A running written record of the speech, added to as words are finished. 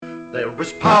There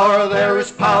is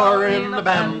power in the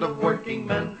band of working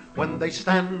men when they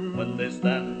stand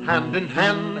hand in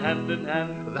hand.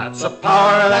 That's a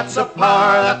power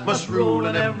that must rule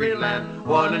in every land.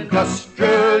 One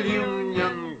industrial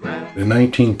union grand. In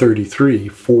 1933,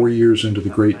 4 years into the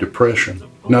Great Depression,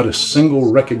 not a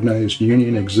single recognized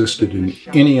union existed in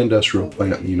any industrial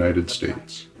plant in the United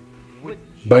States.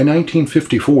 By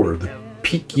 1954, the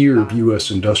peak year of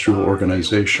U.S. industrial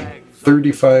organization,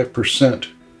 35%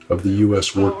 of the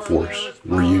U.S. workforce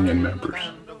were union members.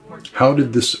 How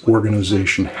did this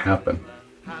organization happen?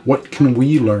 What can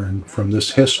we learn from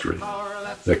this history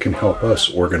that can help us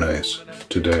organize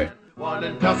today? One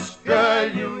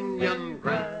industrial union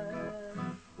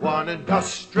grand. One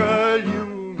industrial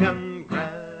union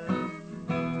grand.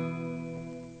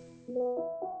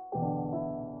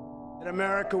 And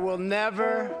America will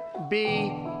never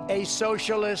be a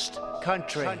socialist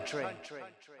country.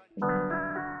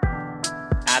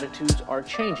 Attitudes are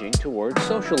changing towards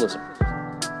socialism.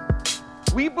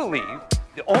 We believe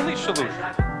the only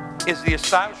solution is the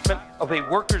establishment of a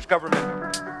workers'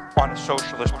 government on a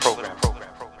socialist program.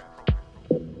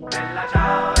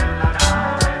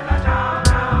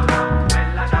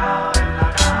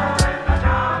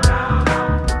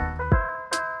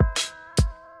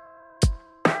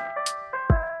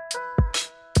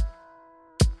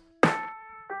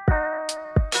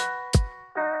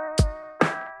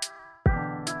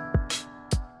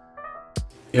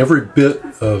 Every bit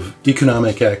of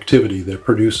economic activity that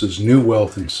produces new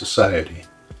wealth in society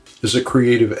is a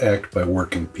creative act by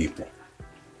working people.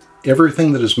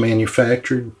 Everything that is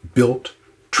manufactured, built,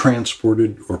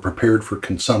 transported, or prepared for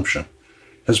consumption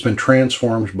has been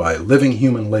transformed by living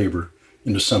human labor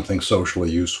into something socially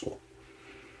useful.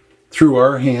 Through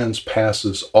our hands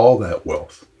passes all that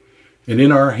wealth, and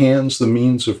in our hands the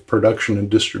means of production and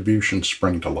distribution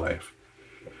spring to life.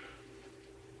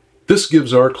 This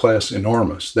gives our class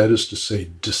enormous, that is to say,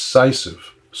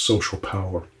 decisive social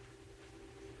power.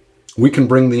 We can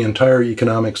bring the entire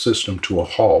economic system to a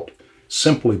halt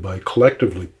simply by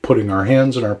collectively putting our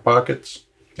hands in our pockets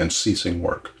and ceasing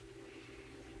work.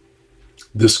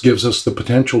 This gives us the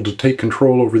potential to take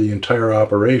control over the entire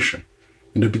operation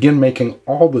and to begin making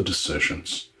all the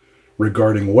decisions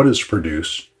regarding what is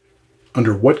produced,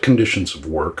 under what conditions of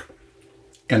work,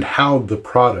 and how the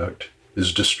product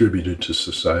is distributed to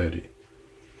society.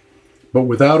 But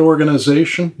without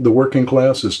organization, the working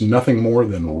class is nothing more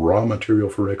than raw material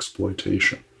for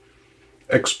exploitation.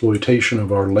 Exploitation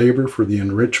of our labor for the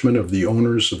enrichment of the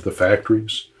owners of the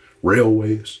factories,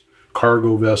 railways,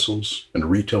 cargo vessels, and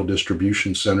retail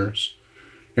distribution centers,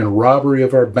 and robbery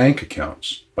of our bank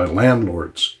accounts by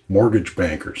landlords, mortgage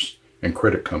bankers, and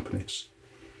credit companies.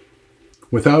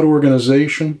 Without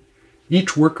organization,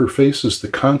 each worker faces the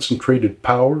concentrated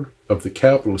power of the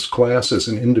capitalist class as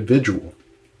an individual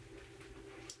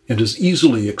and is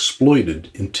easily exploited,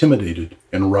 intimidated,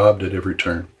 and robbed at every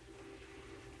turn.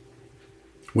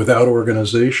 Without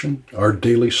organization, our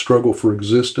daily struggle for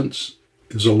existence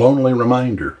is a lonely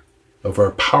reminder of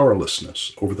our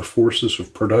powerlessness over the forces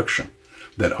of production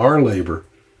that our labor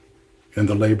and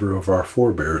the labor of our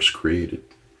forebears created.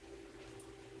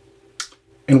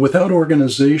 And without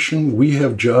organization, we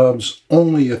have jobs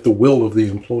only at the will of the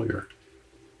employer,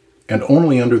 and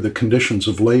only under the conditions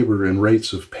of labor and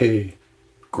rates of pay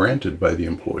granted by the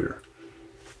employer.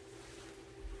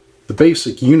 The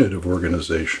basic unit of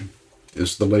organization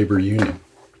is the labor union.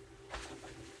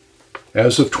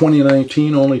 As of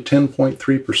 2019, only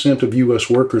 10.3% of U.S.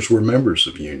 workers were members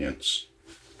of unions.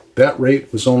 That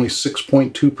rate was only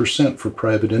 6.2% for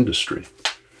private industry,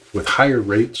 with higher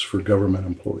rates for government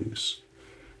employees.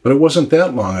 But it wasn't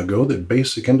that long ago that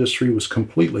basic industry was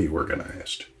completely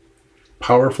organized.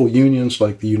 Powerful unions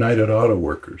like the United Auto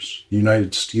Workers, the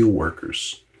United Steel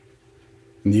Workers,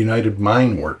 and the United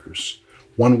Mine Workers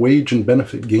won wage and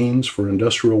benefit gains for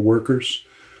industrial workers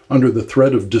under the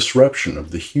threat of disruption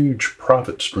of the huge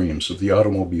profit streams of the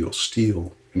automobile,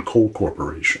 steel, and coal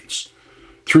corporations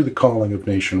through the calling of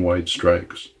nationwide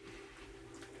strikes.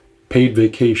 Paid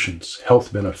vacations,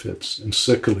 health benefits, and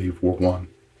sick leave were won.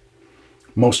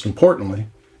 Most importantly,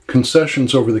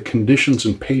 concessions over the conditions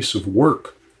and pace of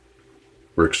work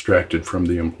were extracted from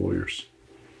the employers.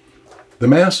 The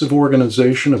massive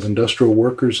organization of industrial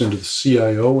workers into the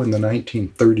CIO in the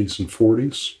 1930s and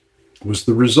 40s was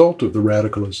the result of the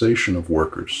radicalization of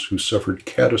workers who suffered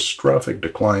catastrophic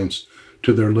declines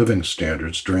to their living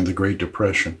standards during the Great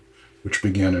Depression, which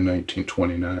began in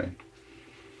 1929.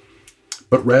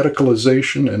 But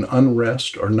radicalization and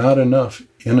unrest are not enough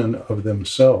in and of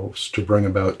themselves to bring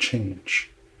about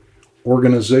change.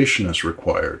 Organization is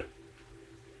required.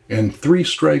 And 3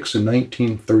 strikes in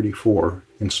 1934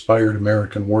 inspired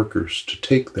American workers to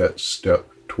take that step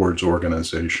towards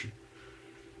organization.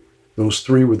 Those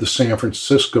three were the San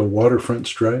Francisco waterfront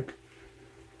strike,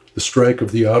 the strike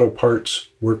of the auto parts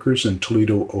workers in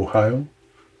Toledo, Ohio,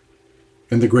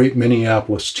 and the great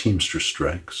Minneapolis Teamster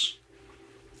strikes.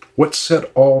 What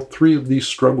set all three of these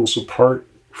struggles apart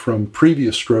from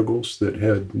previous struggles that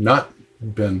had not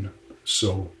been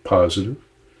so positive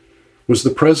was the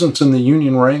presence in the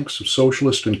union ranks of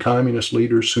socialist and communist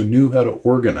leaders who knew how to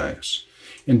organize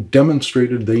and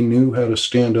demonstrated they knew how to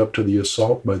stand up to the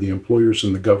assault by the employers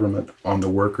and the government on the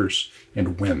workers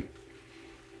and win.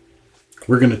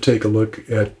 We're going to take a look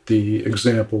at the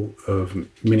example of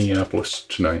Minneapolis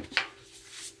tonight.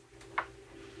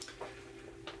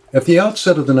 At the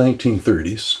outset of the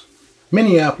 1930s,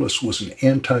 Minneapolis was an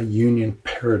anti-union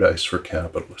paradise for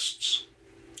capitalists.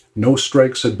 No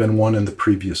strikes had been won in the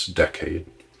previous decade,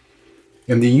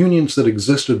 and the unions that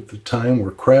existed at the time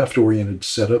were craft-oriented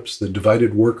setups that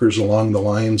divided workers along the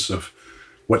lines of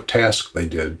what task they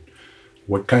did,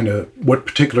 what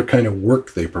particular kind of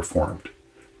work they performed,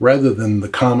 rather than the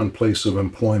commonplace of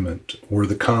employment or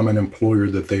the common employer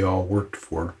that they all worked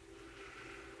for.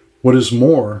 What is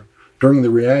more, during the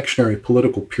reactionary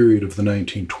political period of the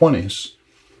 1920s,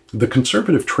 the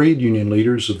conservative trade union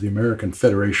leaders of the American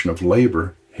Federation of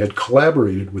Labor had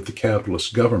collaborated with the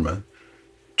capitalist government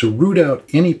to root out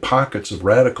any pockets of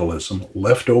radicalism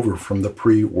left over from the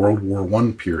pre-World War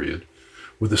I period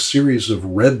with a series of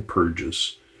red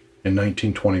purges in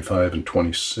 1925 and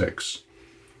 26.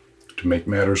 To make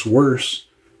matters worse,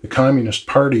 the Communist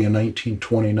Party in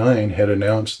 1929 had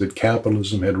announced that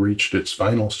capitalism had reached its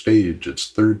final stage, its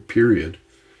third period,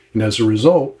 and as a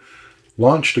result,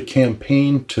 launched a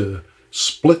campaign to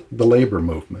split the labor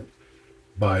movement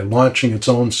by launching its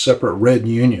own separate red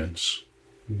unions,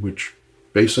 which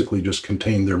basically just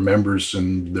contained their members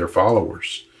and their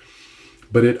followers.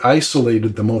 But it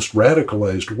isolated the most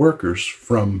radicalized workers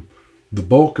from the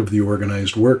bulk of the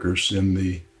organized workers in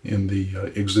the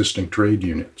existing trade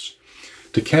unions.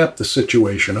 To cap the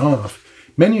situation off,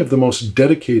 many of the most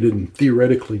dedicated and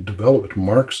theoretically developed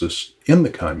Marxists in the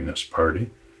Communist Party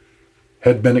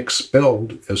had been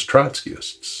expelled as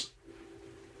Trotskyists.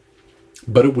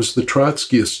 But it was the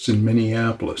Trotskyists in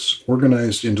Minneapolis,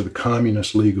 organized into the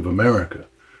Communist League of America,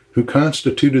 who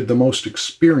constituted the most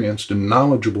experienced and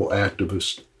knowledgeable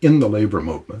activists in the labor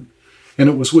movement, and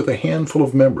it was with a handful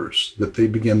of members that they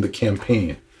began the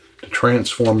campaign to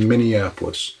transform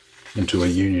Minneapolis into a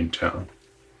union town.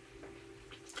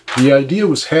 The idea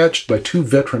was hatched by two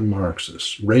veteran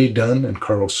Marxists, Ray Dunn and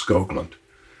Carl Skoglund.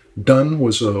 Dunn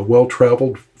was a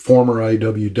well-traveled former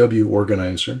IWW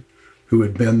organizer who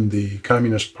had been the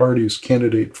Communist Party's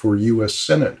candidate for U.S.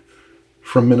 Senate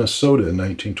from Minnesota in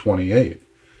 1928.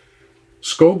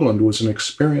 Skoglund was an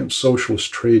experienced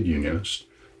socialist trade unionist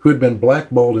who had been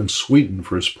blackballed in Sweden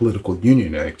for his political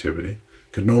union activity,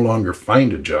 could no longer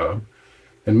find a job,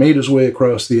 and made his way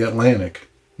across the Atlantic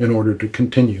in order to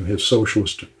continue his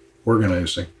socialist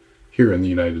organizing here in the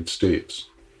United States.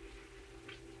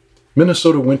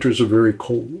 Minnesota winters are very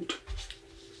cold,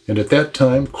 and at that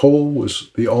time, coal was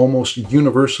the almost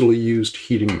universally used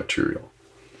heating material.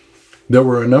 There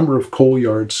were a number of coal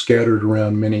yards scattered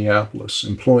around Minneapolis,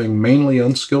 employing mainly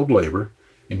unskilled labor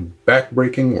in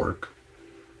back-breaking work,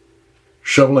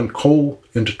 shoveling coal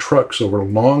into trucks over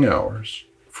long hours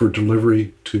for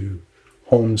delivery to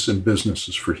homes and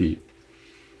businesses for heat.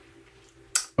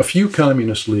 A few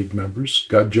Communist League members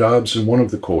got jobs in one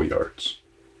of the coal yards,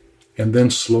 and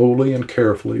then slowly and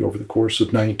carefully over the course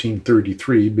of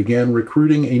 1933 began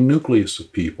recruiting a nucleus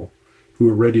of people who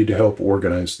were ready to help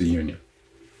organize the union.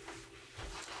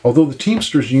 Although the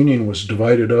Teamsters Union was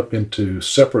divided up into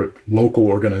separate local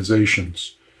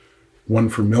organizations, one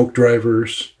for milk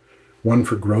drivers, one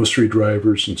for grocery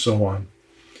drivers, and so on,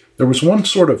 there was one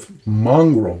sort of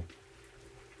mongrel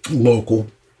local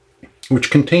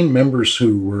which contained members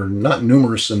who were not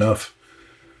numerous enough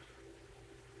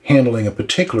handling a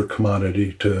particular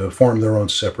commodity to form their own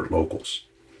separate locals.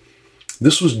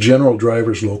 This was General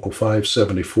Drivers Local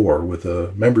 574, with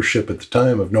a membership at the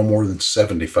time of no more than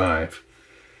 75.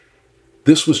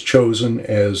 This was chosen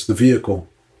as the vehicle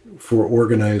for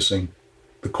organizing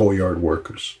the coal yard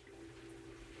workers.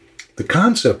 The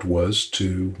concept was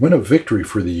to win a victory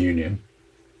for the union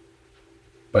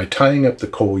by tying up the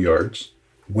coal yards,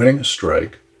 winning a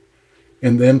strike,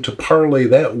 and then to parlay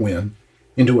that win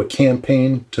into a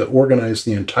campaign to organize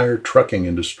the entire trucking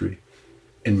industry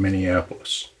in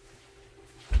Minneapolis.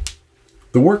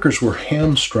 The workers were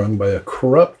hamstrung by a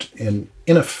corrupt and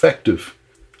ineffective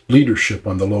leadership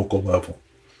on the local level.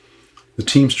 The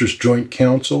Teamsters Joint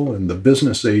Council and the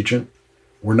business agent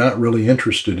were not really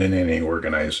interested in any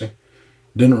organizing,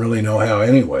 didn't really know how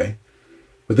anyway,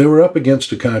 but they were up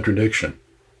against a contradiction.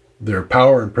 Their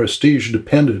power and prestige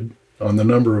depended on the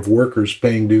number of workers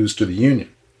paying dues to the union.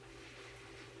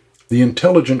 The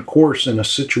intelligent course in a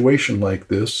situation like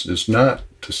this is not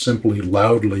to simply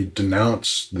loudly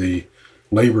denounce the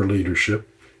labor leadership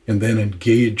and then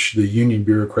engage the union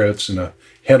bureaucrats in a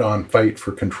head-on fight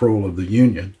for control of the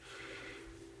union.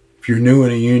 If you're new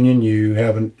in a union, you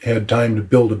haven't had time to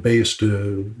build a base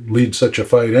to lead such a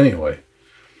fight anyway.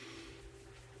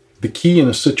 The key in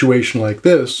a situation like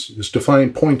this is to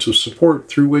find points of support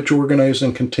through which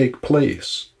organizing can take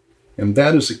place. And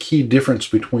that is a key difference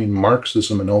between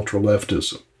Marxism and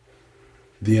ultra-leftism.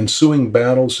 The ensuing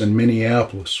battles in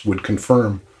Minneapolis would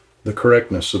confirm the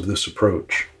correctness of this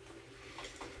approach.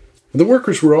 The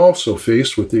workers were also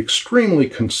faced with the extremely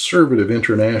conservative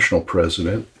international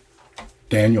president,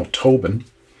 Daniel Tobin,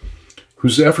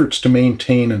 whose efforts to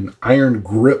maintain an iron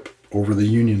grip over the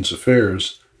union's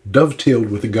affairs dovetailed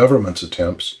with the government's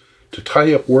attempts to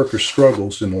tie up worker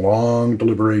struggles in long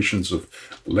deliberations of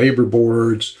labor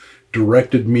boards,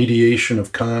 directed mediation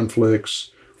of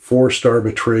conflicts, forced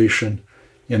arbitration,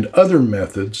 and other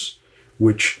methods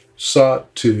which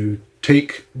sought to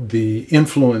take the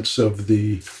influence of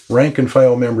the rank and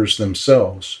file members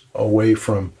themselves away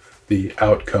from the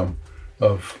outcome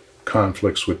of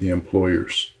conflicts with the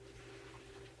employers.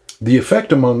 The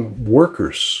effect among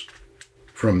workers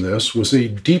from this was a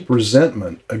deep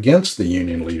resentment against the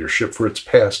union leadership for its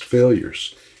past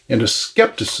failures and a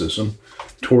skepticism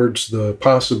towards the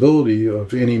possibility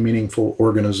of any meaningful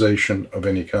organization of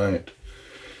any kind.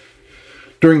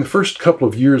 During the first couple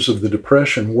of years of the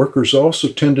Depression, workers also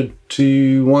tended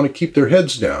to want to keep their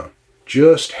heads down,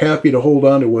 just happy to hold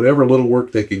on to whatever little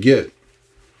work they could get.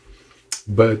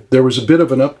 But there was a bit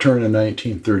of an upturn in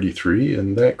 1933,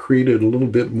 and that created a little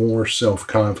bit more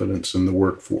self-confidence in the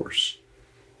workforce.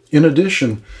 In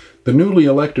addition, the newly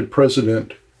elected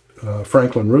president,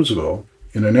 Franklin Roosevelt,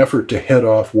 in an effort to head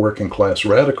off working-class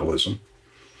radicalism,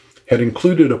 had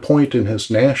included a point in his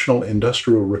National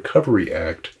Industrial Recovery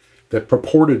Act that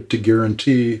purported to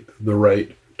guarantee the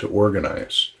right to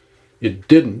organize. It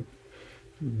didn't,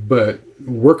 but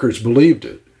workers believed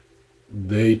it.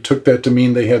 They took that to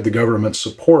mean they had the government's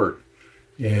support,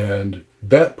 and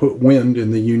that put wind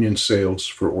in the union sails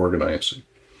for organizing.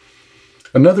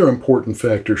 Another important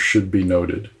factor should be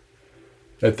noted.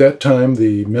 At that time,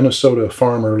 the Minnesota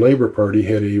Farmer Labor Party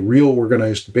had a real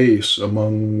organized base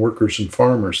among workers and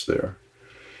farmers there,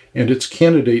 and its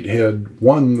candidate had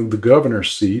won the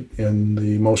governor's seat in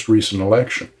the most recent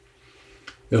election.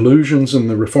 Illusions in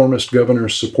the reformist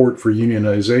governor's support for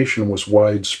unionization was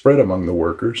widespread among the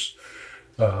workers,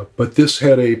 but this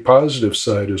had a positive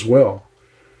side as well.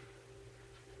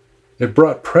 It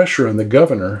brought pressure on the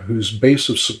governor, whose base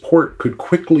of support could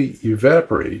quickly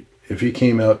evaporate if he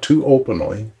came out too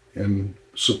openly in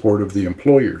support of the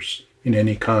employers in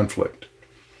any conflict.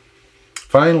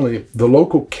 Finally, the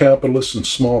local capitalists and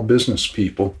small business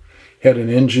people had an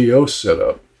NGO set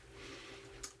up,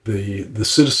 the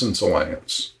Citizens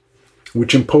Alliance,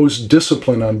 which imposed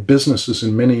discipline on businesses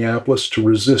in Minneapolis to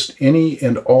resist any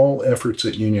and all efforts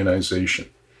at unionization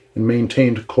and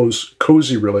maintained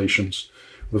cozy relations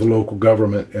with local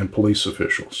government and police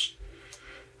officials.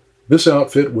 This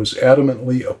outfit was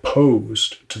adamantly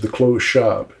opposed to the closed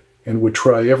shop and would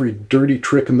try every dirty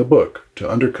trick in the book to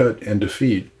undercut and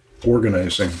defeat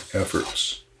organizing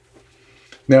efforts.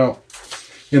 Now,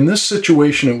 in this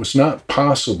situation, it was not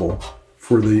possible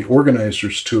for the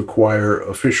organizers to acquire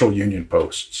official union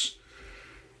posts,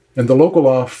 and the local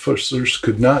officers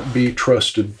could not be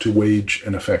trusted to wage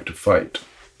an effective fight.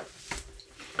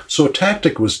 So a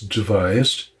tactic was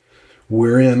devised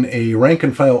wherein a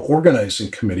rank-and-file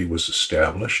organizing committee was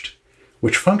established,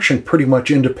 which functioned pretty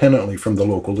much independently from the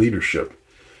local leadership.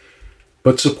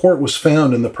 But support was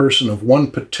found in the person of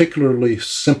one particularly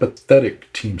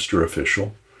sympathetic Teamster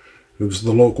official, who was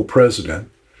the local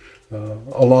president,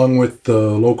 along with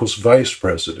the local's vice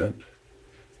president.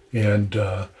 And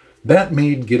that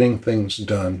made getting things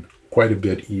done quite a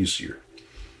bit easier.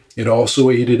 It also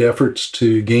aided efforts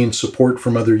to gain support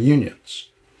from other unions.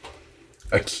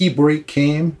 A key break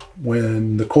came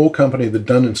when the coal company that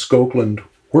Dunn and Skokeland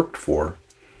worked for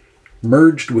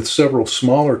merged with several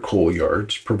smaller coal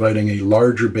yards, providing a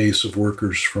larger base of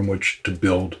workers from which to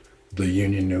build the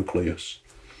union nucleus.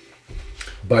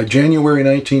 By January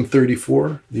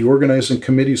 1934, the organizing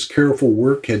committee's careful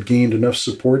work had gained enough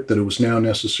support that it was now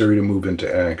necessary to move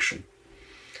into action.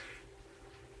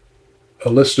 A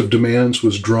list of demands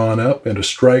was drawn up and a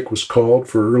strike was called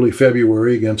for early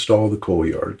February against all the coal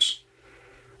yards.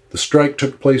 The strike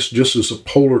took place just as a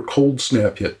polar cold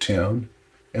snap hit town,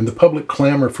 and the public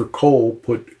clamor for coal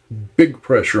put big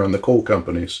pressure on the coal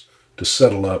companies to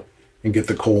settle up and get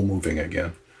the coal moving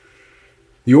again.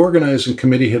 The organizing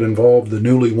committee had involved the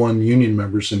newly won union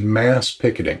members in mass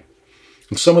picketing,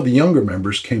 and some of the younger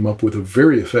members came up with a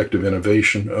very effective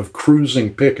innovation of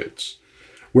cruising pickets,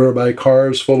 whereby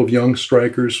cars full of young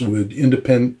strikers would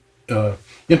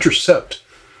intercept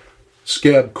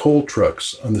scab coal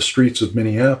trucks on the streets of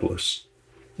Minneapolis.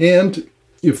 And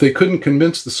if they couldn't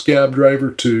convince the scab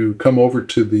driver to come over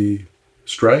to the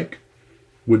strike,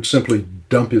 would simply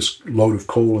dump his load of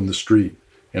coal in the street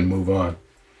and move on.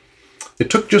 It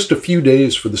took just a few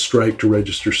days for the strike to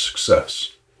register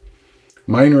success.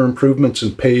 Minor improvements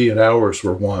in pay and hours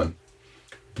were won,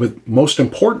 but most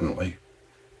importantly,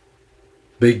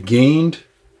 they gained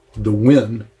the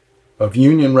win of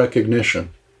union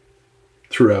recognition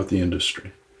throughout the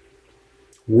industry.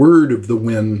 Word of the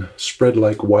win spread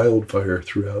like wildfire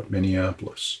throughout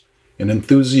Minneapolis, and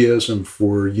enthusiasm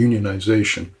for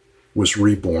unionization was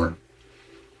reborn.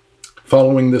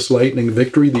 Following this lightning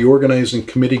victory, the organizing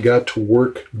committee got to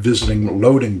work visiting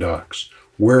loading docks,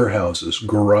 warehouses,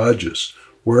 garages,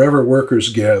 wherever workers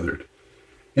gathered.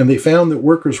 And they found that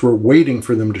workers were waiting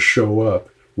for them to show up,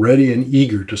 ready and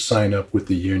eager to sign up with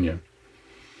the union.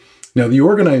 Now, the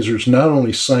organizers not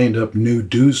only signed up new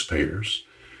dues payers,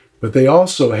 but they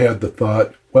also had the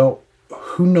thought, well,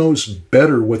 who knows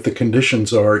better what the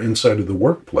conditions are inside of the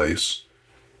workplace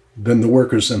than the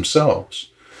workers themselves?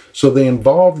 So they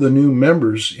involved the new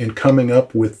members in coming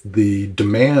up with the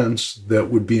demands that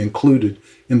would be included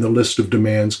in the list of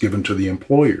demands given to the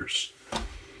employers.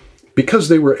 Because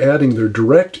they were adding their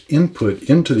direct input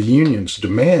into the union's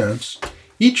demands,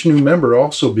 each new member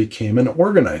also became an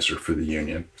organizer for the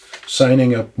union,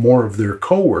 signing up more of their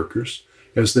co-workers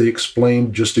as they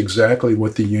explained just exactly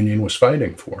what the union was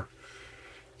fighting for.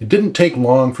 It didn't take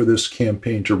long for this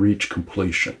campaign to reach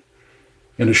completion,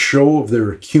 and a show of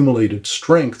their accumulated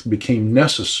strength became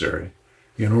necessary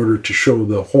in order to show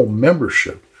the whole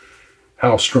membership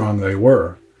how strong they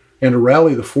were, and to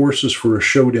rally the forces for a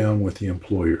showdown with the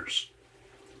employers.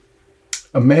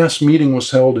 A mass meeting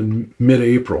was held in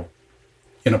mid-April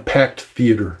in a packed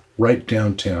theater right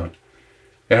downtown.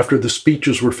 After the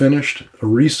speeches were finished, a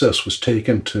recess was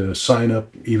taken to sign up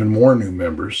even more new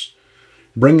members,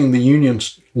 bringing the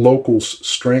union's local's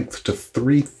strength to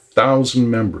 3,000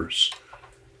 members,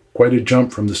 quite a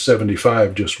jump from the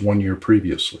 75 just 1 year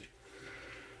previously.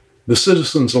 The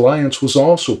Citizens Alliance was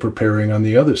also preparing on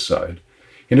the other side,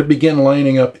 and it began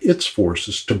lining up its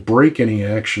forces to break any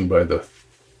action by the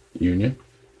union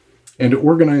and to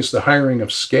organize the hiring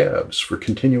of scabs for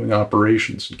continuing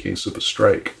operations in case of a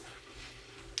strike.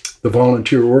 The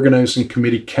Volunteer Organizing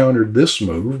Committee countered this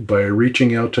move by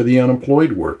reaching out to the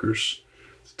unemployed workers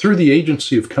through the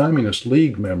Agency of Communist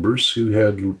League members who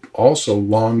had also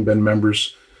long been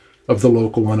members of the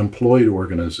local unemployed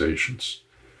organizations.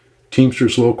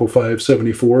 Teamsters Local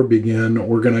 574 began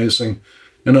organizing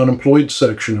an unemployed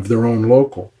section of their own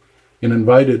local and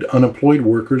invited unemployed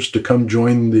workers to come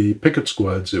join the picket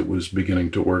squads it was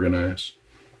beginning to organize.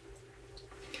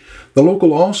 The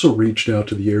local also reached out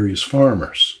to the area's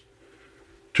farmers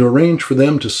to arrange for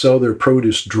them to sell their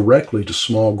produce directly to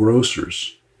small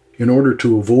grocers in order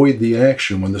to avoid the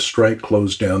action when the strike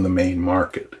closed down the main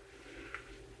market.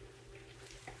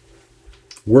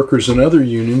 Workers in other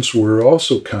unions were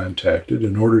also contacted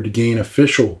in order to gain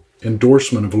official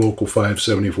endorsement of Local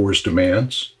 574's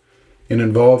demands and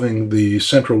involving the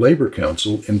Central Labor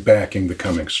Council in backing the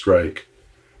coming strike.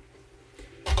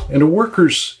 And a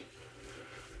workers'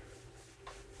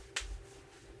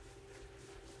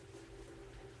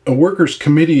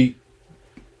 committee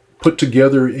put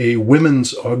together a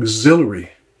women's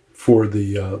auxiliary for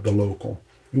the local.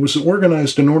 It was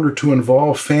organized in order to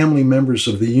involve family members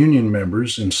of the union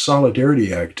members in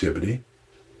solidarity activity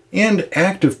and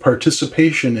active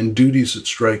participation in duties at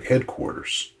strike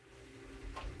headquarters.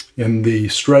 And the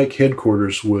strike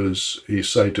headquarters was a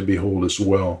sight to behold as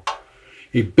well.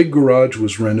 A big garage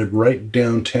was rented right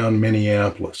downtown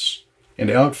Minneapolis and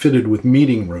outfitted with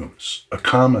meeting rooms, a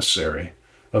commissary,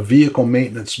 a vehicle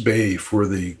maintenance bay for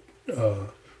the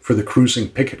cruising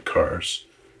picket cars,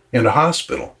 and a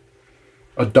hospital.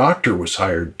 A doctor was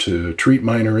hired to treat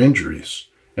minor injuries,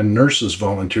 and nurses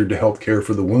volunteered to help care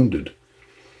for the wounded.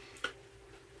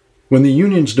 When the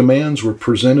union's demands were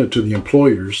presented to the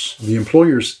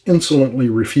employers insolently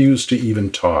refused to even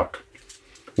talk.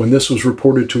 When this was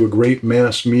reported to a great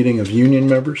mass meeting of union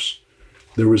members,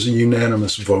 there was a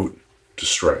unanimous vote to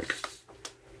strike.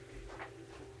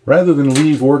 Rather than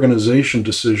leave organization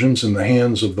decisions in the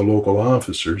hands of the local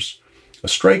officers, A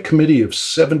strike committee of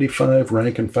 75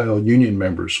 rank-and-file union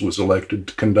members was elected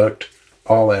to conduct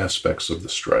all aspects of the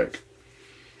strike.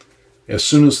 As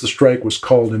soon as the strike was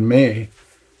called in May,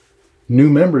 new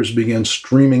members began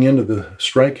streaming into the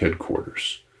strike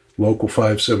headquarters. Local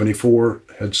 574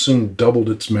 had soon doubled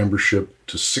its membership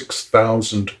to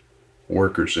 6,000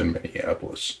 workers in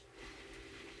Minneapolis.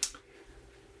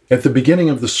 At the beginning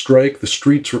of the strike, the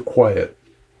streets were quiet.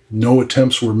 No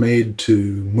attempts were made to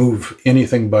move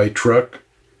anything by truck.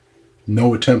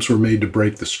 No attempts were made to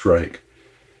break the strike.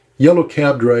 Yellow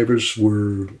cab drivers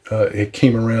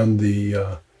came around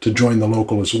to join the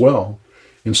local as well,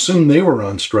 and soon they were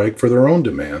on strike for their own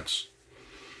demands.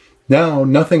 Now,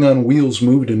 nothing on wheels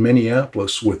moved in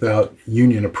Minneapolis without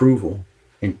union approval,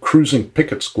 and cruising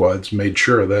picket squads made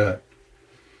sure of that.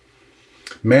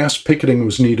 Mass picketing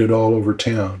was needed all over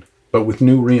town, but with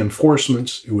new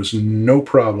reinforcements, it was no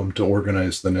problem to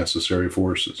organize the necessary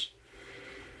forces.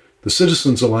 The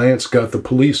Citizens Alliance got the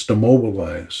police to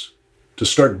mobilize, to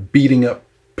start beating up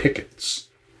pickets.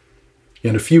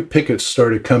 And a few pickets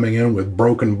started coming in with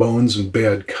broken bones and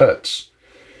bad cuts.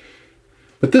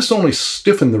 But this only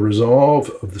stiffened the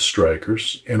resolve of the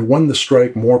strikers and won the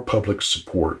strike more public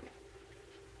support.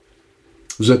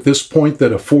 It was at this point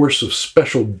that a force of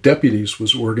special deputies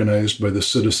was organized by the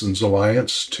Citizens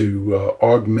Alliance to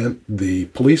augment the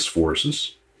police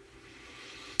forces,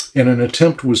 and an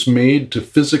attempt was made to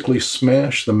physically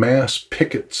smash the mass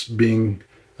pickets being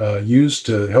used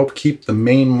to help keep the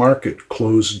main market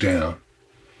closed down.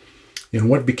 In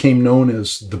what became known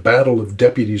as the Battle of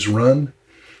Deputies Run,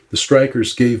 the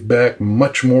strikers gave back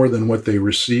much more than what they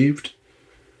received,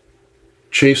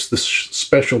 chased the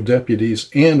special deputies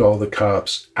and all the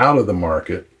cops out of the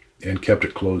market, and kept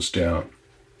it closed down.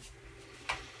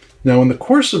 Now, in the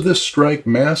course of this strike,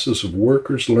 masses of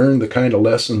workers learned the kind of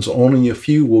lessons only a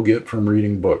few will get from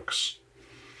reading books.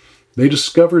 They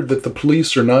discovered that the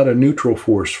police are not a neutral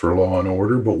force for law and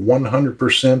order, but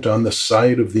 100% on the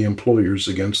side of the employers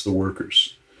against the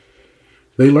workers.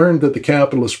 They learned that the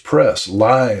capitalist press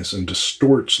lies and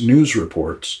distorts news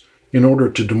reports in order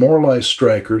to demoralize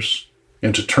strikers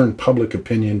and to turn public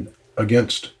opinion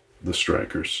against the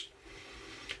strikers.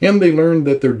 And they learned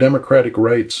that their democratic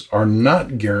rights are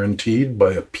not guaranteed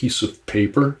by a piece of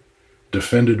paper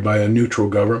defended by a neutral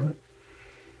government,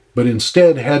 but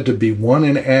instead had to be won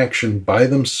in action by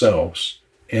themselves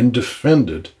and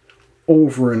defended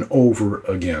over and over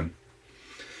again.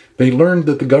 They learned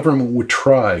that the government would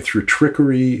try, through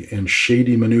trickery and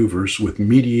shady maneuvers with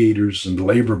mediators and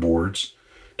labor boards,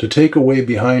 to take away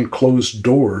behind closed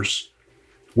doors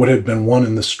what had been won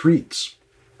in the streets.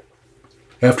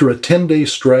 After a 10-day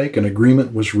strike, an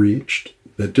agreement was reached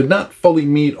that did not fully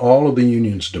meet all of the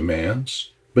union's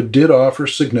demands, but did offer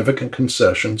significant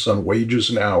concessions on wages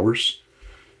and hours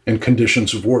and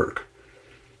conditions of work.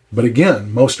 But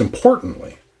again, most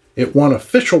importantly, it won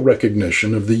official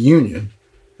recognition of the union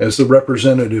as the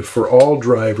representative for all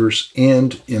drivers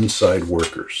and inside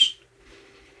workers.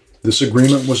 This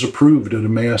agreement was approved at a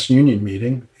mass union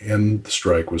meeting, and the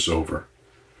strike was over.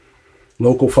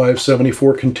 Local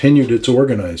 574 continued its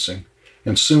organizing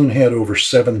and soon had over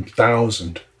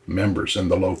 7,000 members in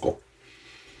the local.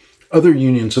 Other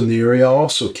unions in the area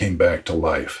also came back to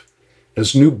life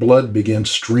as new blood began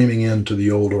streaming into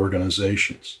the old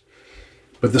organizations.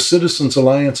 But the Citizens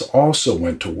Alliance also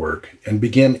went to work and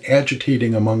began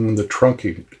agitating among the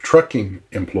trucking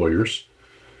employers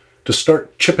to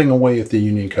start chipping away at the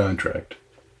union contract.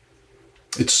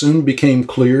 It soon became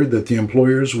clear that the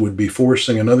employers would be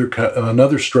forcing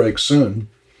another strike soon,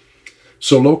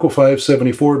 so Local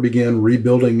 574 began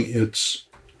rebuilding its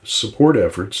support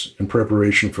efforts in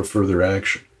preparation for further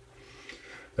action.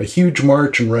 A huge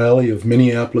march and rally of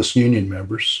Minneapolis union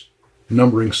members,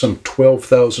 numbering some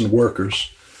 12,000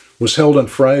 workers, was held on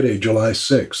Friday, July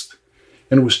 6th,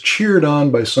 and was cheered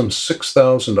on by some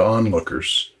 6,000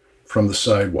 onlookers from the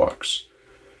sidewalks.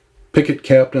 Picket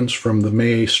captains from the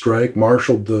May strike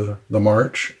marshaled the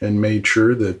march and made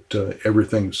sure that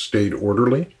everything stayed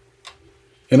orderly.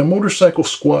 And a motorcycle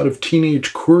squad of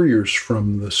teenage couriers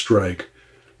from the strike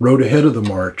rode ahead of the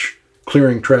march,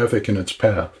 clearing traffic in its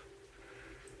path.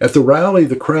 At the rally,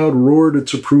 the crowd roared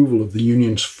its approval of the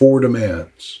union's 4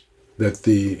 demands: that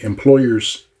the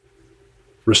employers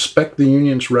respect the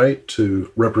union's right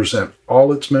to represent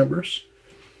all its members,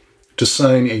 to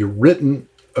sign a written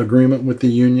agreement with the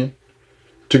union,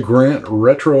 to grant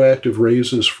retroactive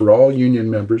raises for all union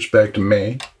members back to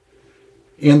May,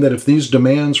 and that if these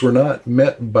demands were not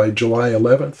met by July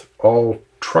 11th, all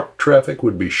truck traffic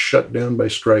would be shut down by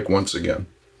strike once again.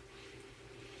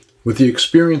 With the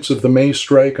experience of the May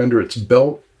strike under its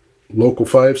belt, Local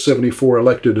 574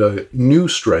 elected a new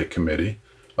strike committee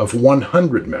of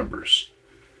 100 members.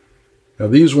 Now,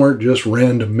 these weren't just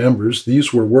random members.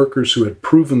 These were workers who had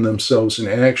proven themselves in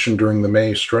action during the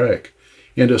May strike,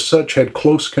 and as such had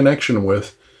close connection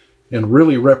with and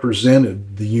really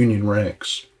represented the union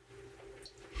ranks.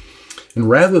 And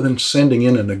rather than sending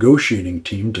in a negotiating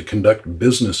team to conduct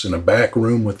business in a back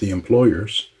room with the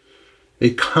employers,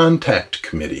 a contact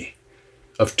committee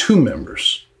of 2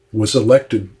 members was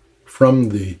elected from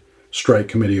the strike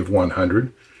committee of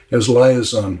 100 as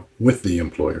liaison with the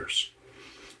employers.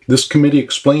 This committee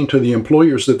explained to the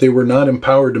employers that they were not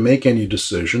empowered to make any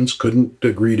decisions, couldn't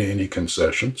agree to any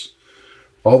concessions.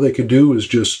 All they could do was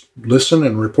just listen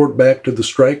and report back to the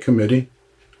strike committee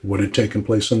what had taken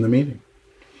place in the meeting.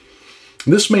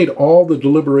 This made all the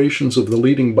deliberations of the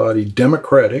leading body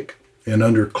democratic and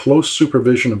under close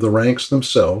supervision of the ranks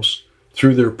themselves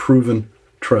through their proven,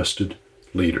 trusted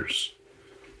leaders.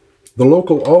 The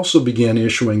local also began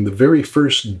issuing the very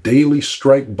first daily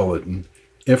strike bulletin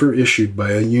ever issued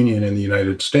by a union in the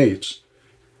United States,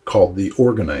 called the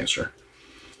Organizer.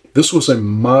 This was a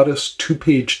modest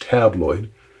 2-page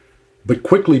tabloid, but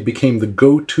quickly became the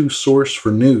go-to source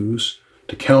for news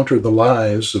to counter the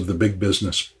lies of the big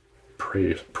business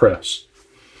press.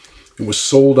 It was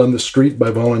sold on the street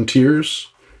by volunteers.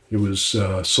 It was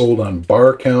sold on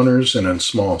bar counters and in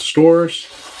small stores.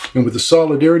 And with the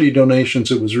solidarity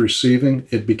donations it was receiving,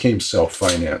 it became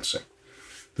self-financing.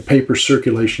 The paper's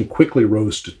circulation quickly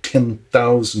rose to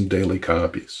 10,000 daily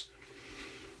copies.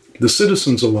 The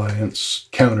Citizens Alliance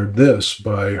countered this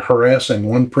by harassing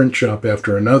one print shop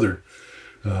after another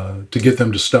to get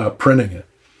them to stop printing it,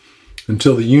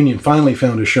 until the union finally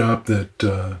found a shop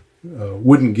that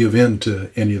wouldn't give in to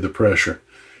any of the pressure,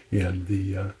 and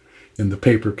the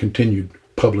paper continued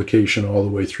publication all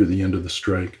the way through the end of the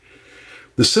strike.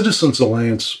 The Citizens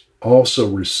Alliance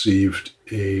also received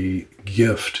a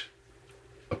gift,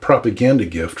 a propaganda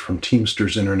gift from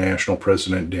Teamsters International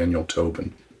President Daniel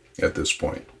Tobin at this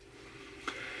point.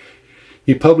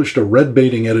 He published a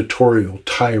red-baiting editorial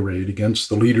tirade against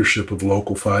the leadership of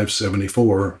Local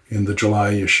 574 in the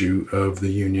July issue of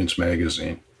the union's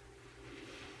magazine.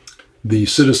 The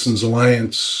Citizens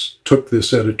Alliance took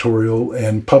this editorial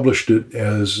and published it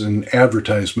as an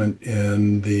advertisement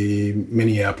in the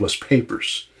Minneapolis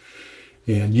papers,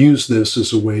 and used this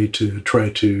as a way to try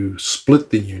to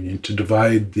split the union, to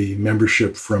divide the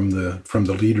membership from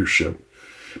the leadership.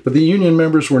 But the union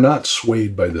members were not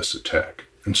swayed by this attack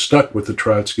and stuck with the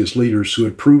Trotskyist leaders who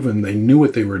had proven they knew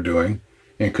what they were doing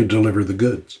and could deliver the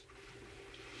goods.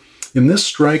 In this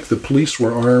strike, the police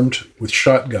were armed with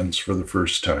shotguns for the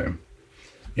first time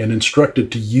and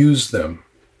instructed to use them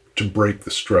to break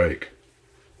the strike.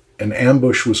 An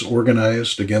ambush was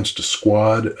organized against a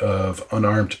squad of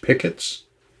unarmed pickets.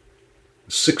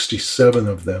 67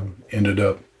 of them ended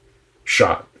up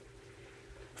shot,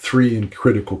 3 in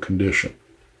critical condition,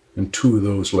 and 2 of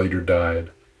those later died.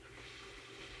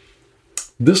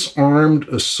 This armed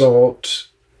assault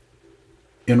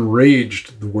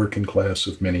enraged the working class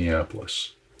of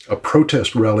Minneapolis. A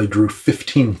protest rally drew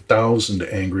 15,000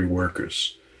 angry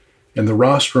workers, and the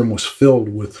rostrum was filled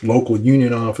with local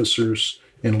union officers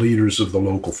and leaders of the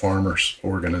local farmers'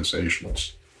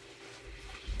 organizations.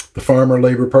 The Farmer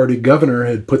Labor Party governor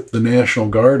had put the National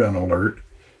Guard on alert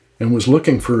and was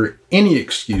looking for any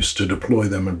excuse to deploy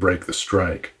them and break the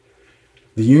strike.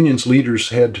 The union's leaders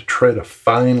had to tread a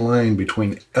fine line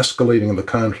between escalating the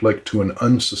conflict to an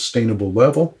unsustainable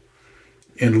level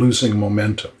and losing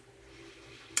momentum.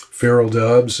 Farrell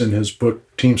Dobbs, in his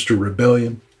book Teamster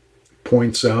Rebellion,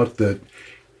 points out that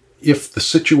if the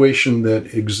situation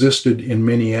that existed in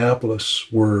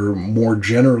Minneapolis were more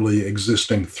generally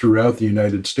existing throughout the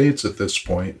United States at this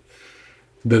point,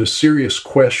 that a serious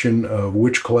question of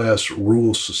which class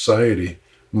rules society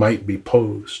might be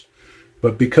posed.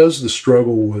 But because the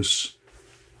struggle was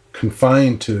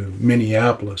confined to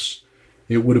Minneapolis,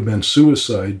 it would have been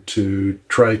suicide to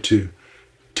try to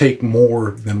take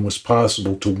more than was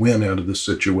possible to win out of the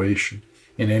situation,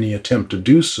 and any attempt to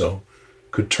do so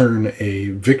could turn a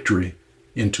victory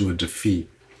into a defeat.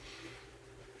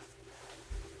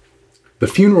 The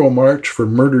funeral march for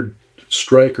murdered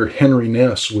striker Henry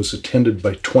Ness was attended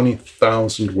by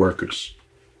 20,000 workers.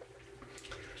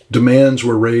 Demands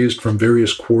were raised from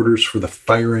various quarters for the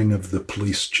firing of the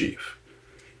police chief,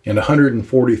 and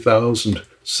 140,000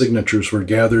 signatures were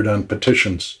gathered on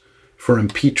petitions for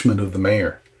impeachment of the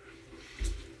mayor.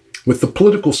 With the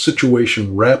political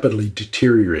situation rapidly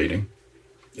deteriorating,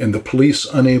 and the police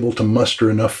unable to muster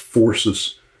enough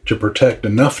forces to protect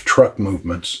enough truck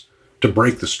movements to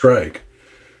break the strike,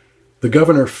 the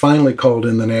governor finally called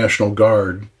in the National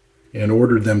Guard and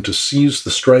ordered them to seize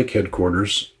the strike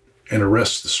headquarters and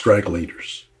arrest the strike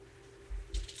leaders.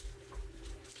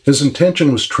 His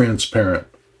intention was transparent: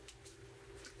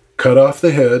 cut off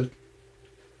the head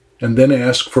and then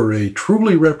ask for a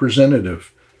truly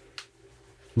representative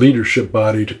leadership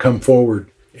body to come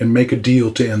forward and make a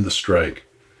deal to end the strike.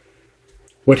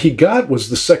 What he got was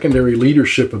the secondary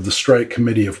leadership of the Strike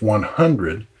Committee of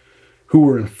 100, who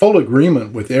were in full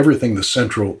agreement with everything the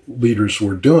central leaders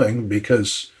were doing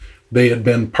because they had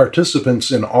been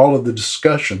participants in all of the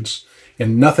discussions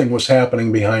and nothing was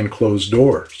happening behind closed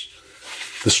doors.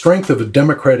 The strength of a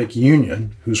democratic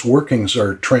union, whose workings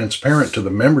are transparent to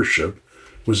the membership,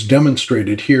 was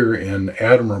demonstrated here in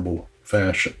admirable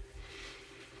fashion.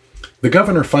 The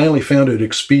governor finally found it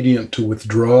expedient to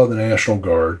withdraw the National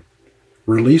Guard,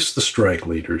 release the strike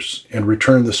leaders, and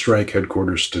return the strike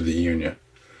headquarters to the Union.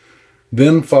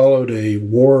 Then followed a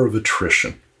war of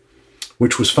attrition,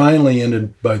 which was finally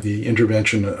ended by the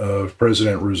intervention of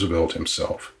President Roosevelt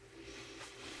himself.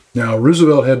 Now,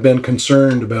 Roosevelt had been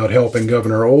concerned about helping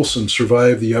Governor Olson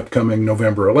survive the upcoming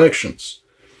November elections.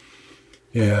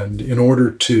 And in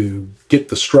order to get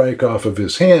the strike off of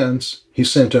his hands, he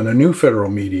sent in a new federal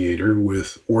mediator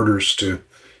with orders to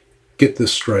get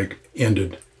this strike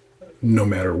ended no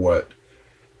matter what.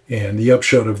 And the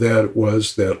upshot of that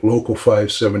was that Local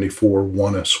 574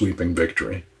 won a sweeping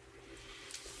victory.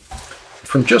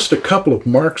 From just a couple of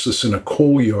Marxists in a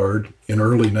coal yard in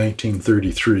early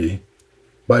 1933,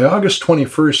 by August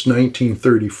 21st,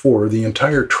 1934, the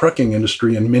entire trucking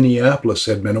industry in Minneapolis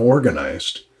had been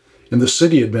organized, and the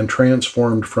city had been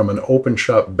transformed from an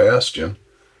open-shop bastion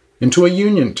into a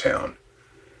union town.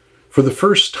 For the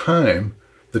first time,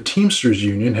 the Teamsters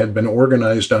Union had been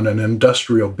organized on an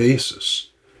industrial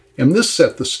basis, and this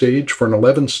set the stage for an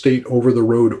 11-state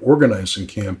over-the-road organizing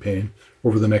campaign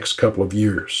over the next couple of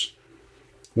years.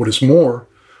 What is more,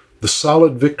 the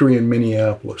solid victory in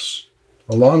Minneapolis,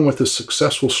 along with the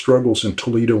successful struggles in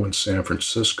Toledo and San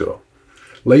Francisco,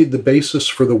 laid the basis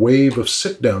for the wave of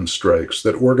sit-down strikes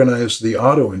that organized the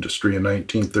auto industry in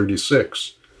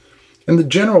 1936, and the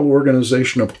general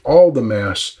organization of all the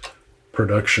mass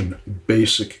production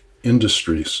basic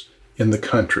industries in the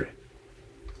country.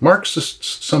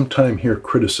 Marxists sometimes hear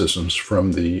criticisms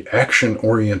from the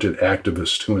action-oriented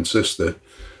activists who insist that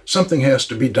something has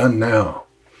to be done now.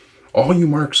 All you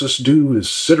Marxists do is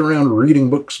sit around reading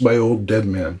books by old dead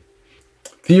men.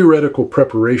 Theoretical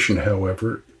preparation,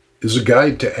 however, is a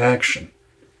guide to action.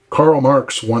 Karl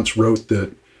Marx once wrote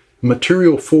that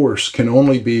material force can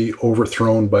only be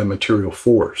overthrown by material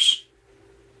force,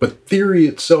 but theory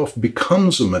itself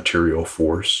becomes a material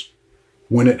force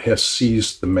when it has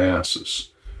seized the masses.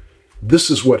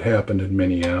 This is what happened in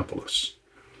Minneapolis.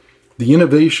 The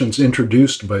innovations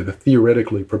introduced by the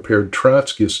theoretically prepared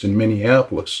Trotskyists in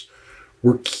Minneapolis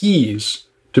were keys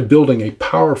to building a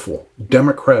powerful,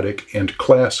 democratic, and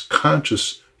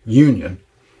class-conscious union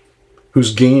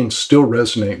whose gains still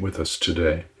resonate with us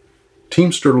today.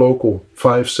 Teamster Local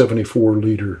 574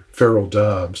 leader Farrell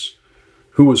Dobbs,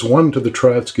 who was won to the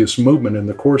Trotskyist movement in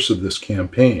the course of this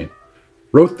campaign,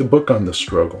 wrote the book on the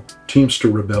struggle, Teamster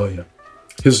Rebellion.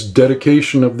 His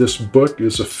dedication of this book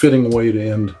is a fitting way to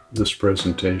end this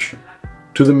presentation.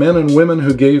 To the men and women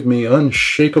who gave me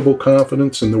unshakable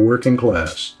confidence in the working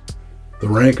class, the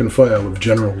rank and file of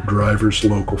General Drivers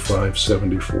Local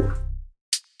 574.